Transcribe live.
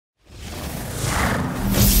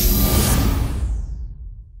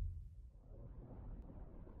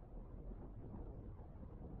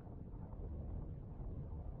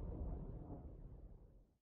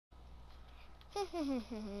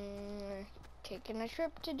Taking a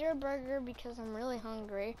trip to Der Burger because I'm really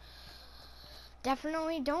hungry.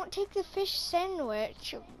 Definitely don't take the fish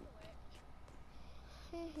sandwich.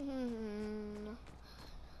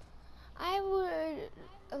 I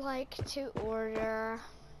would like to order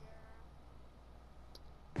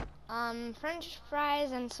French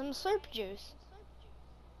fries and some slurp juice.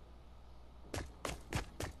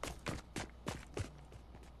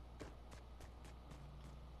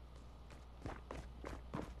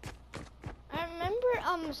 I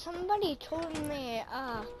remember somebody told me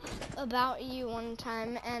about you one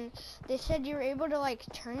time, and they said you were able to like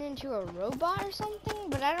turn into a robot or something,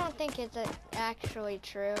 but I don't think it's actually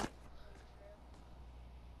true.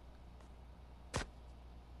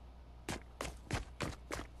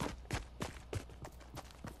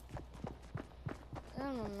 I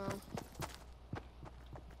don't know.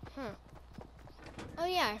 Oh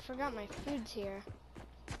yeah, I forgot my food's here.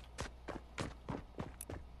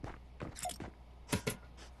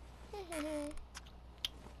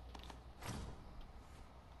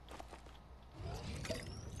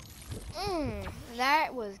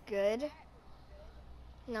 That was good.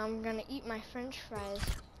 Now I'm gonna eat my French fries.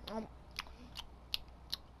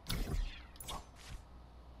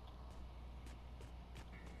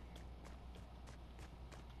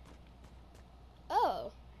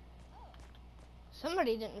 Oh.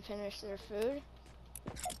 Somebody didn't finish their food.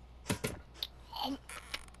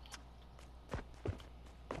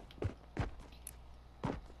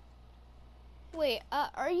 Wait,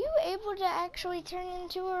 are you able to actually turn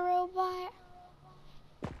into a robot?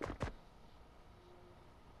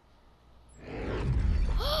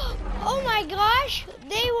 Oh my gosh,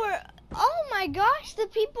 oh my gosh, the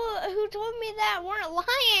people who told me that weren't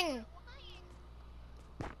lying.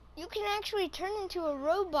 You can actually turn into a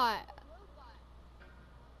robot.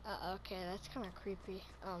 Okay, that's kind of creepy.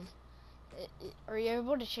 Are you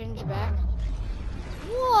able to change back?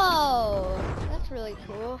 Whoa, that's really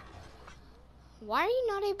cool. Why are you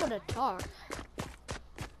not able to talk?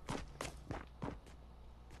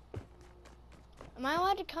 Am I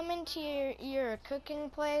allowed to come into your cooking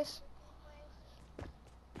place?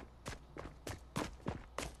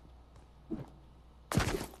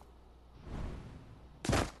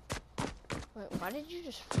 Wait, why did you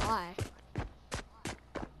just fly?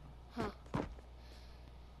 Huh. I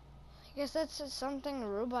guess that's just something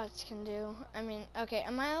robots can do. I mean, okay,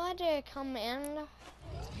 am I allowed to come in?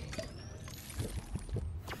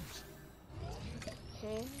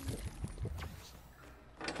 Okay.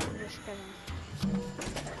 I'm just gonna...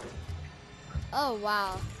 Oh,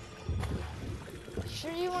 wow.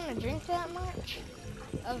 Sure you want to drink that much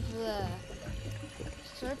of the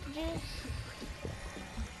slurp juice?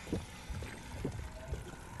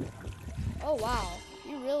 Oh, wow.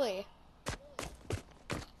 You really...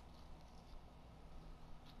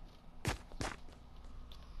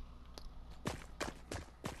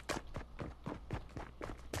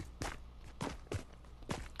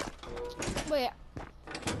 Wait,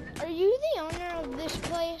 are you the owner of this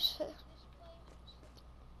place?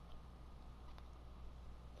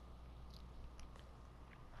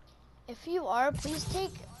 If you are, please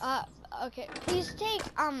take, please take,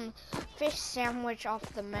 fish sandwich off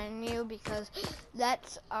the menu, because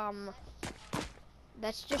that's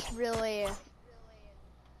just really,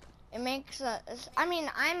 it makes I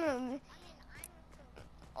mean, I'm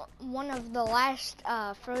one of the last,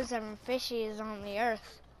 frozen fishies on the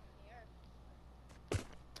earth.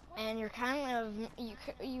 And you've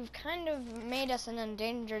kind of made us an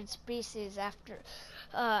endangered species after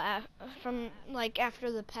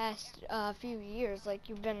after the past few years. Like,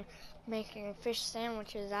 you've been making fish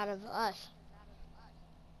sandwiches out of us,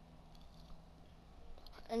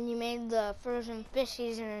 and you made the frozen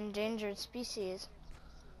fishies an endangered species.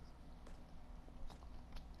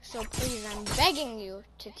 So please, I'm begging you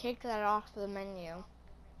to take that off the menu.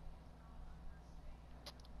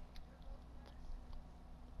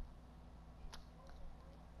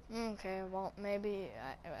 Okay, well, maybe,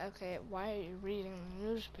 okay, why are you reading the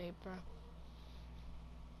newspaper?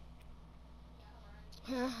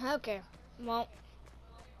 Okay, well,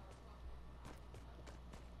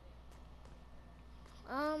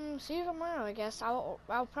 see you tomorrow, I guess.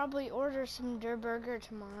 I'll probably order some Der Burger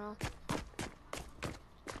tomorrow.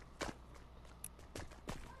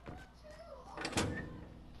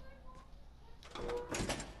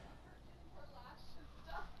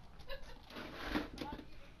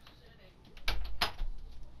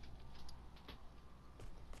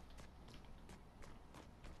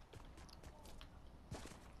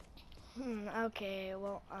 Okay,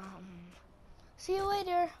 well, see you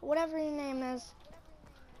later, whatever your name is.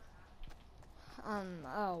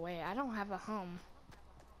 Oh wait, I don't have a home.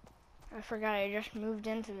 I forgot I just moved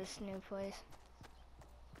into this new place.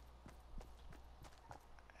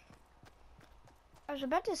 I was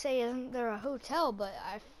about to say, isn't there a hotel, but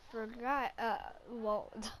I forgot,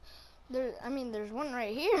 well, there's one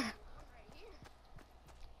right here.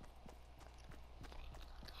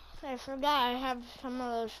 I forgot I have some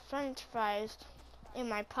of those French fries in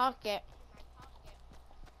my pocket.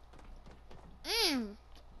 Mmm.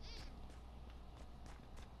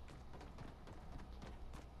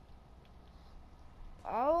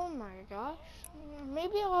 Oh my gosh.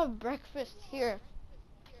 Maybe I'll have breakfast here.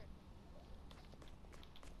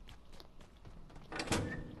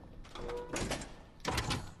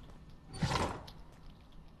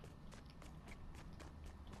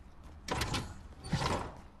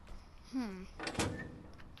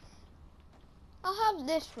 I'll have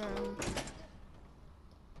this room.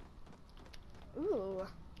 Ooh.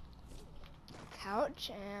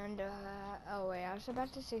 Couch and, oh wait, I was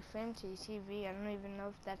about to say fancy TV. I don't even know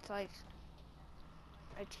if that's like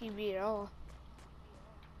a TV at all.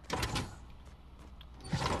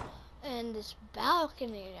 And this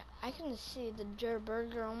balcony, I can see the Der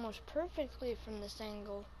Burger almost perfectly from this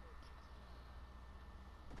angle.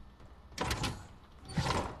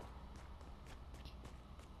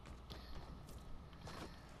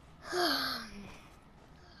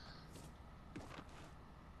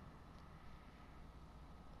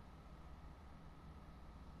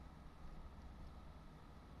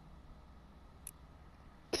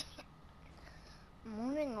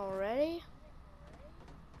 Morning already?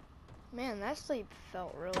 Man, that sleep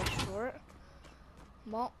felt really short.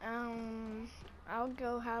 Well, I'll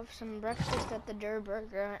go have some breakfast at the Der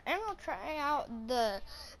Burger, and I'll try out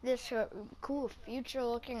this cool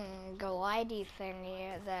future-looking glidey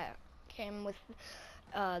thingy that came with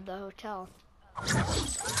the hotel.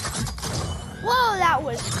 Whoa, that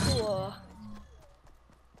was cool.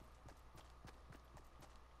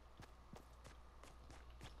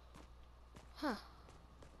 Huh.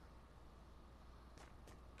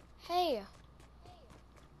 Hey,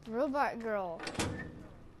 robot girl.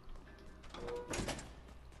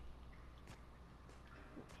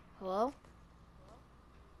 Hello?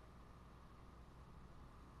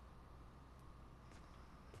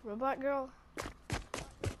 Robot girl?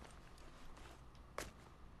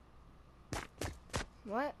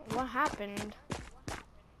 What? What happened?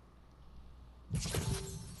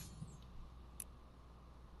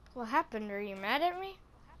 What happened? Are you mad at me?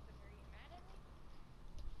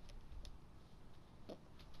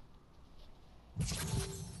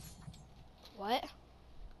 What?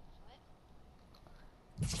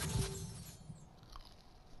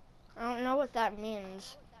 I don't know what that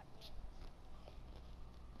means.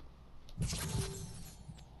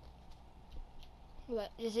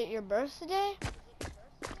 What? Is it your birthday?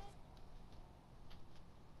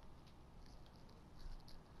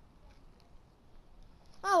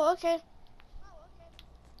 Oh, okay.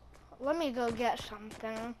 Let me go get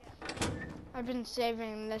something. I've been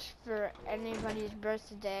saving this for anybody's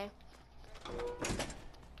birthday.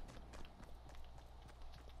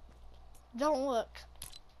 Don't look.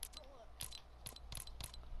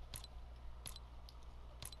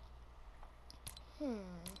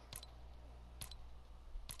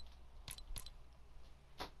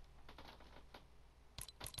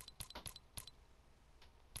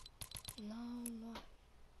 No more.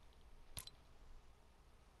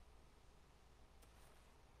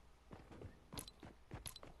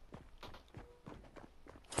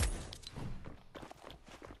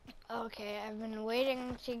 Okay, I've been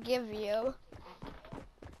waiting to give you.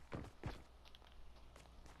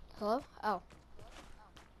 Hello? Oh.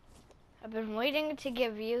 I've been waiting to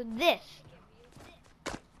give you this.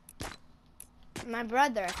 My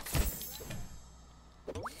brother.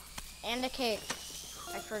 And a cake.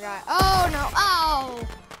 I forgot. Oh no. Oh!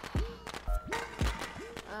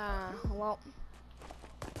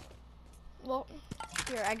 Well,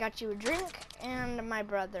 here, I got you a drink and my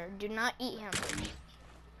brother. Do not eat him.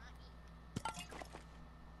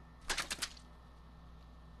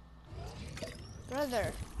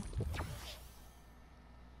 Brother.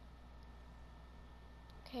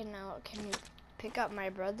 Okay, now can you pick up my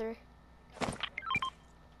brother?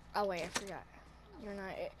 Oh wait, I forgot. You're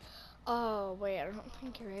not. Oh wait, I don't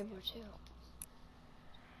think you're able to.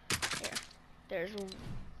 Here, there's.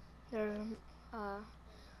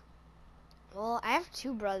 Well, I have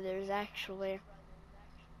two brothers actually.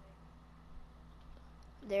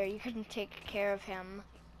 There, you can take care of him.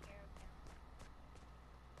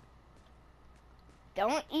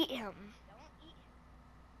 Don't eat him.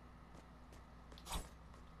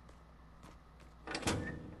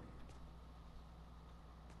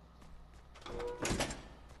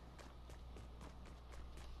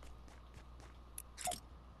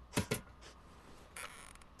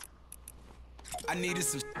 I needed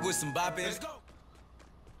some with some bopping. Let's go.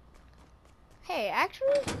 Hey,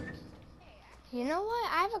 actually, you know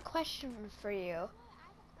what? I have a question for you.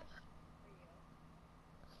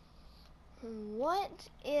 What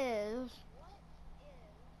is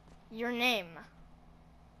your name?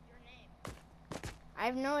 I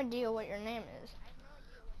have no idea what your name is.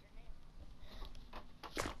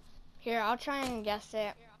 Here, I'll try and guess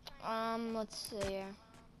it. Let's see.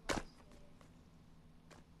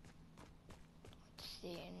 Let's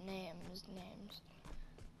see, names.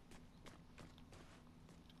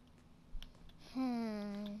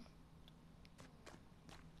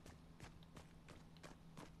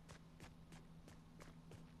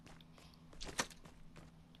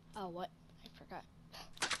 Oh, what? I forgot.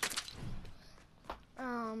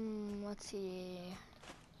 Let's see.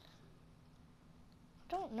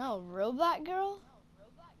 I don't know. Robot Girl?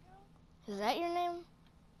 Is that your name?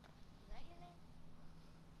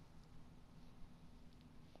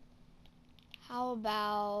 How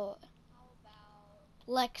about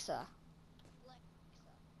Lexa?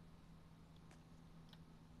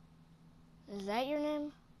 Is that your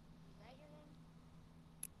name?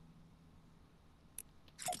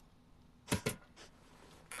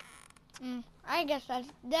 I guess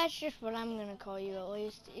that's just what I'm gonna call you, at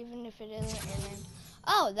least, even if it isn't your name.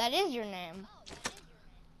 Oh, that is your name.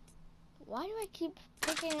 Why do I keep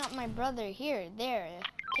picking up my brother? Here, there,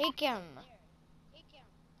 take him.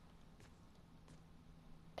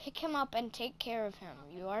 Pick him up and take care of him.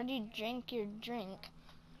 You already drank your drink.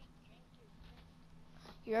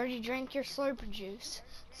 You already drank your slurp juice.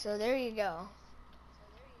 So there you go.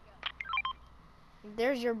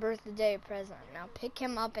 There's your birthday present. Now pick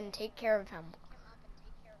him up and take care of him.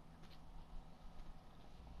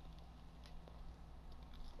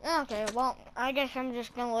 Okay, well, I guess I'm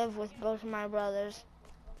just gonna live with both of my brothers.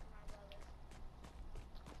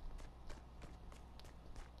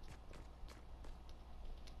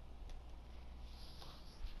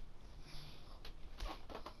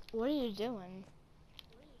 What are you doing?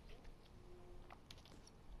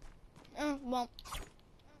 Well,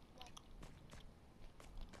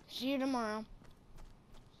 see you tomorrow.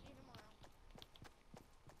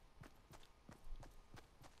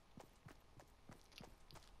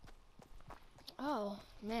 Oh,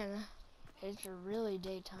 man, it's really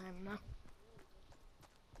daytime now.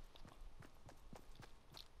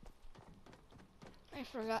 I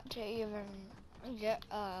forgot to even get,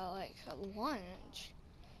 like, lunch.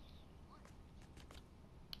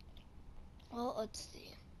 Well, let's see.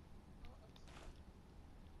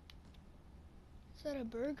 Is that a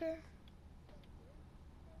burger?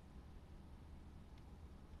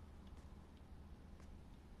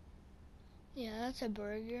 Yeah, that's a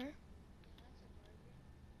burger.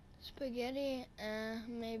 Spaghetti,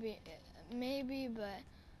 maybe, but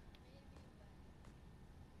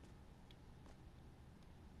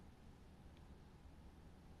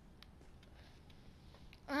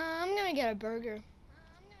I'm gonna get a burger.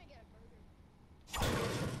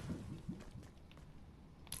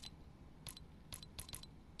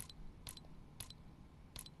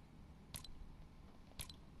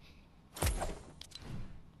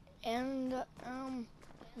 And,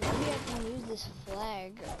 maybe I can use this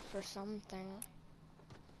flag for something.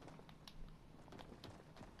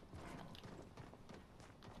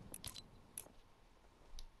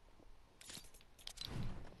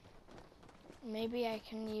 Maybe I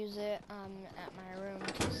can use it, at my room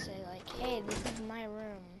to say, like, hey, this is my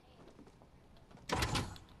room.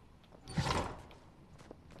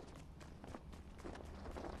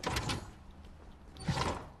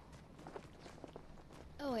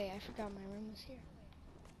 Oh wait, I forgot my room was here.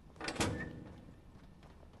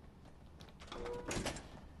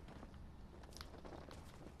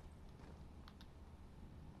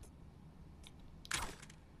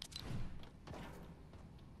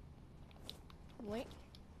 Wait.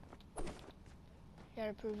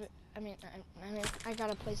 Gotta prove it. I mean, I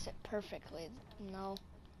gotta place it perfectly. No.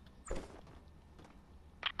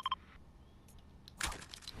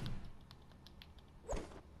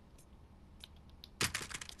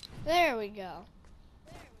 There we go.